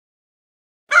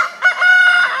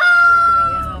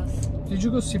Did you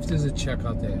go see if there's a check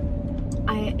out there?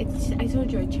 I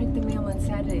told you I checked the mail on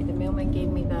Saturday. The mailman gave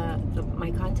me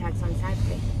my contacts on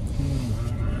Saturday.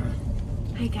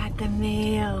 I got the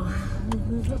mail.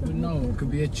 No, it could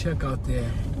be a check out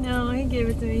there. No, he gave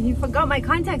it to me. He forgot my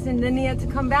contacts and then he had to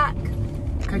come back.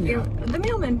 The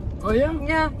mailman. Oh yeah?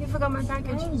 Yeah, he forgot my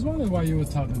package. I was wondering why you were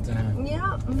talking to him.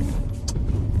 Yeah.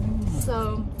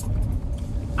 So,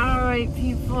 alright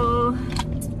people.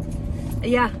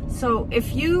 Yeah, so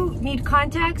if you need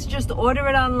contacts, just order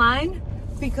it online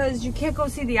because you can't go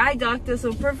see the eye doctor,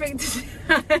 so perfect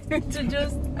time to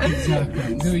just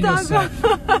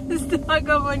stock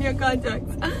up on your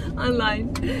contacts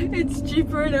online. It's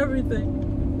cheaper and everything.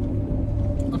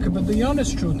 Okay, but the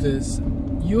honest truth is,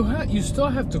 you still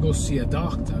have to go see a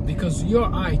doctor because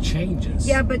your eye changes.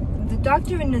 Yeah, but the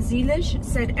doctor in Azilish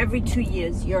said every 2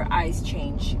 years your eyes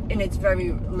change, and it's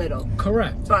very little.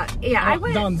 Correct. But yeah, I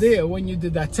went down there when you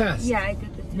did that test. Yeah, I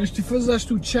did the test. Mas tu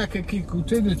fizeste o check aqui com o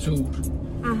teu doutor.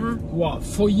 What,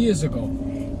 4 years ago?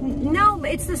 No,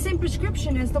 it's the same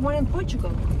prescription as the one in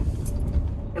Portugal.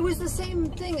 It was the same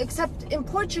thing, except in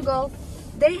Portugal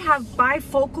they have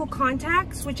bifocal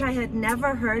contacts, which I had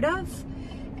never heard of.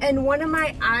 And one of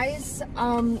my eyes,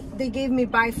 they gave me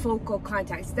bifocal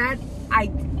contacts. That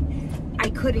I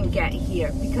couldn't get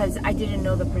here because I didn't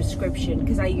know the prescription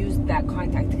because I used that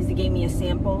contact because they gave me a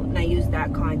sample and I used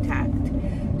that contact.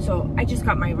 So I just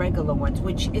got my regular ones,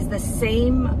 which is the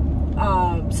same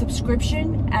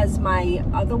subscription as my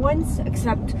other ones,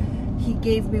 except he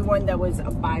gave me one that was a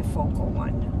bifocal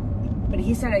one. But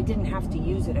he said I didn't have to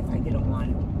use it if I didn't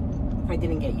want to, if I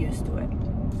didn't get used to it.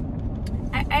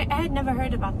 I had never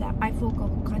heard about that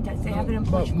bifocal contacts. They have it in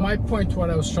Portugal. But my point, what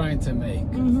I was trying to make,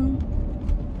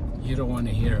 you don't want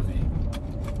to hear me.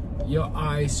 Your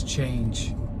eyes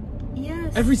change.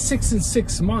 Yes. Every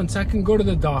 6 months, I can go to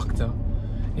the doctor,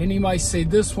 and he might say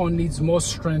this one needs more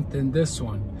strength than this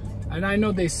one, and I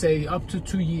know they say up to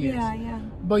 2 years. Yeah, yeah.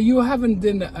 But you haven't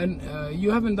done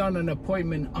an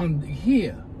appointment on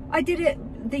here. I did it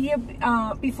the year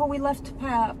before we left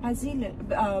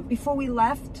before we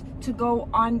left to go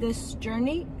on this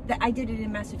journey. I did it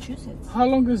in Massachusetts. How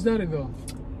long is that ago?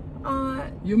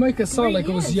 You make it sound like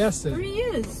it was yesterday. 3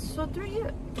 years. So 3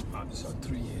 years. So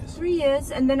 3 years. 3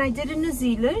 years, and then I did in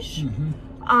Azilish.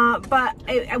 But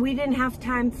we didn't have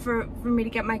time for me to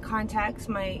get my contacts.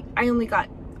 I only got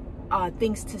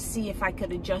things to see if I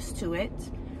could adjust to it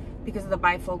because of the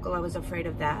bifocal. I was afraid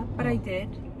of that, but I did.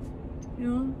 You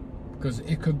know? Because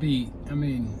it could be, I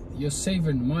mean, you're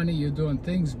saving money, you're doing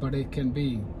things, but it can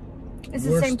be it's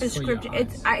the same prescription.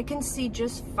 I can see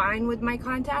just fine with my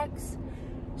contacts,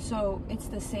 so it's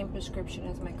the same prescription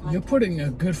as my contacts. You're putting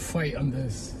a good fight on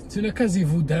this. Tu não queres ir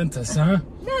to dentist, huh?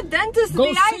 No, dentist,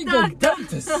 go the eye doctor. Go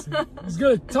dentist. He's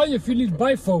gonna tell you if you need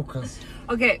bifocals.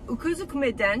 Okay, ukuza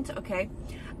kume dent, okay.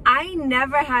 I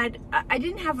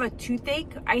didn't have a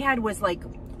toothache. I had was like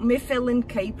mifilin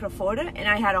kai profora, and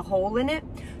I had a hole in it.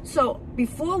 So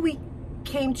before we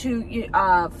came to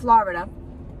Florida,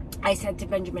 I said to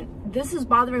Benjamin, this is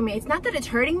bothering me. It's not that it's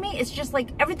hurting me. It's just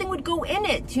like everything would go in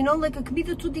it. You know, like a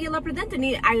computer to the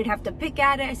dentist. I would have to pick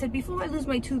at it. I said, before I lose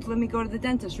my tooth, let me go to the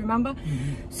dentist, remember?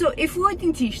 So if we're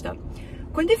dentista,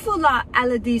 quando eu fui lá,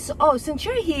 ela disse, oh, since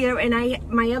you're here and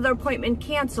my other appointment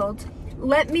canceled,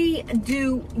 let me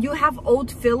do, you have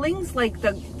old fillings like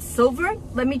the silver,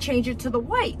 let me change it to the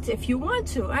white if you want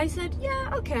to. I said,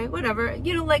 yeah, okay, whatever.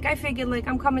 You know, like I figured like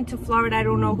I'm coming to Florida, I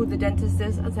don't know who the dentist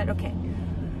is. I said, okay.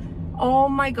 Oh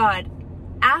my God.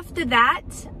 After that,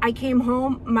 I came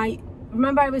home,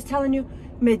 remember I was telling you,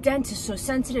 my dent is so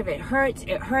sensitive, it hurts.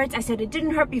 I said, it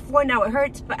didn't hurt before, now it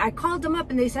hurts. But I called them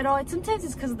up and they said, oh, sometimes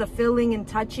it's because of the filling and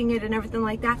touching it and everything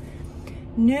like that.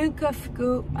 Nunca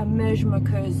ficou a mesma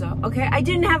coisa. Okay, I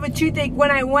didn't have a toothache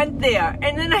when I went there,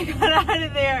 and then I got out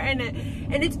of there, and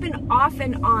it's been off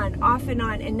and on,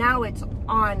 and now it's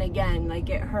on again, like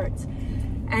it hurts.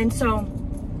 And so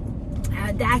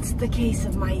that's the case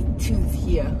of my tooth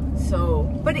here. So,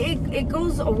 but it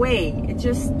goes away. It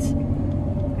just,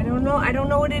 I don't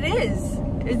know what it is.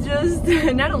 It just,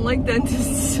 and I don't like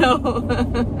dentists, so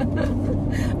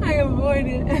I avoid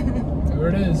it. There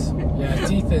it is. Yeah,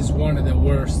 teeth is one of the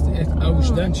worst. It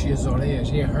hurts.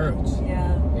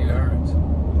 Yeah. It hurts.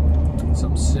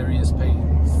 Some serious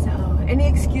pain. So, any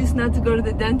excuse not to go to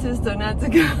the dentist or not to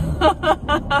go,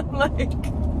 like...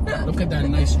 Look at that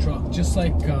nice truck. Just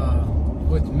like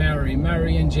with Mary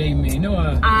and Jamie. You know,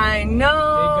 I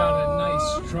know. They got a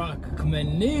nice truck. Come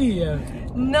in here.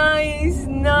 Nice.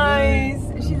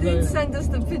 She didn't send us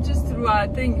the pictures through our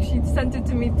thing. She sent it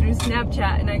to me through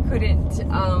Snapchat, and I couldn't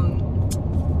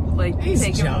like He's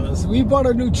take jealous. We bought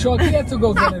a new truck. He had to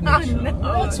go get a new truck.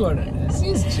 No. That's what it is.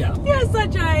 He's jealous. You're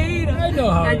such a hater. I know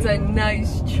how That's it a is.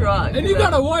 nice truck. And you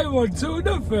got a white one too,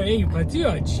 not for eight, but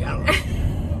you're jealous.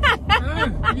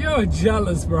 You're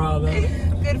jealous, brother.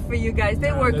 Good for you guys. They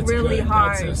Nah, work that's really good.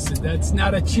 hard. That's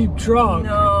not a cheap truck.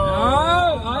 No.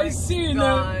 I see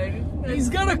that. He's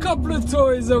got a couple of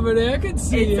toys over there. I can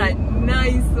see It's it. a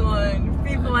nice one.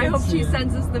 People, I can hope see she it.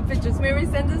 sends us the pictures. Mary,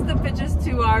 send us the pictures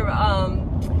to our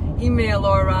email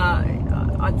or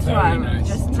on Very nice.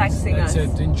 just texting That's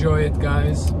us. it. Enjoy it,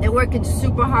 guys. They're working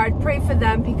super hard. Pray for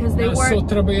them because they work. So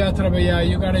trabalhar.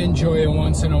 You gotta enjoy it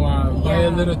once in a while. Buy a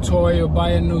Yeah. little toy or buy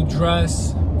a new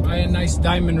dress. Buy a nice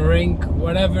diamond ring.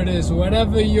 Whatever it is.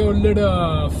 Whatever your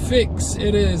little fix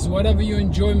it is. Whatever your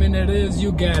enjoyment it is,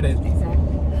 you get it. Exactly.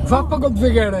 Vá para onde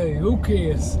vier, who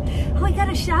cares? Oh, I got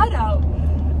a shout out.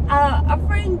 A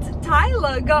friend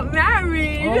Tyler got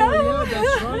married. Oh, yeah,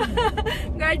 that's right.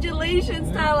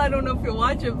 Congratulations, Tyler. I don't know if you're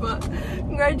watching, but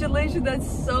congratulations. That's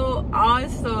so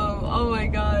awesome. Oh my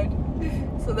God.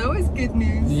 So that was good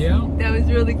news. Yeah. That was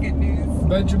really good news.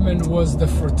 Benjamin was the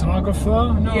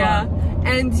photographer. No, Yeah.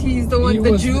 And he's the one,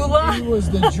 the jeweler. He was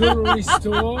the jewelry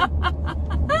store.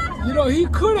 You know, he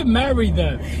could have married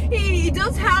them. He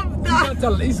does have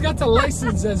He's got the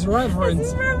license as reverend.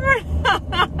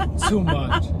 Too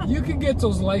much. You can get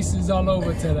those licenses all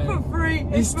over today. For free.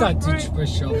 He's It's for not free.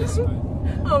 special, this man.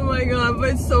 Oh my God, but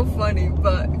it's so funny.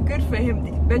 But good for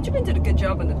him. Benjamin did a good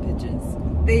job on the pictures.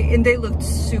 They looked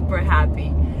super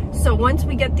happy. So once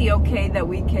we get the okay that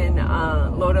we can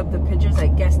load up the pictures, I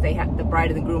guess the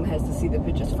bride and the groom has to see the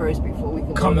pictures first before we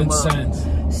can Common load them up.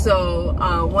 sense. So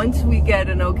once we get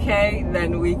an okay,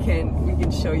 then we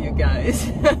can show you guys.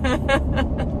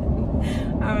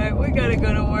 All right, we gotta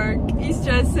go to work. Isto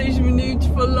já 6 minutos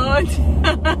for lunch.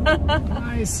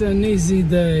 Nice and easy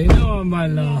day. Oh, my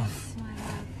love.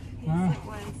 Huh?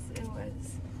 It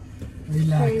was.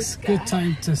 Relax. Praise Good God.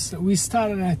 time to start. We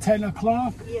started at 10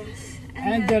 o'clock. Yes.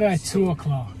 Ended at 2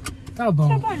 o'clock. Tá bom.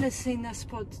 Trabalho assim não se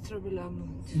pode trabalhar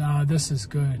muito. No, this is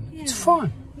good. It's Yeah.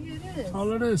 fun. It is.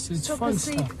 All it is. It's Só fun para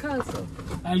sair de stuff. casa.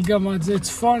 Algamad, it's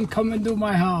fun. Come and do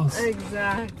my house.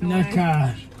 Exactly. Na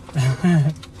car.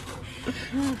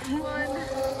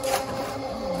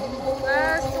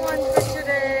 Last one for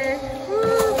today.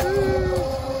 Woo-hoo.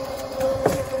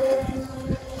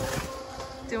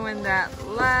 Doing that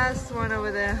last one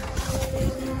over there.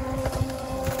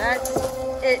 That's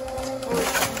it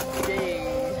for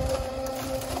today.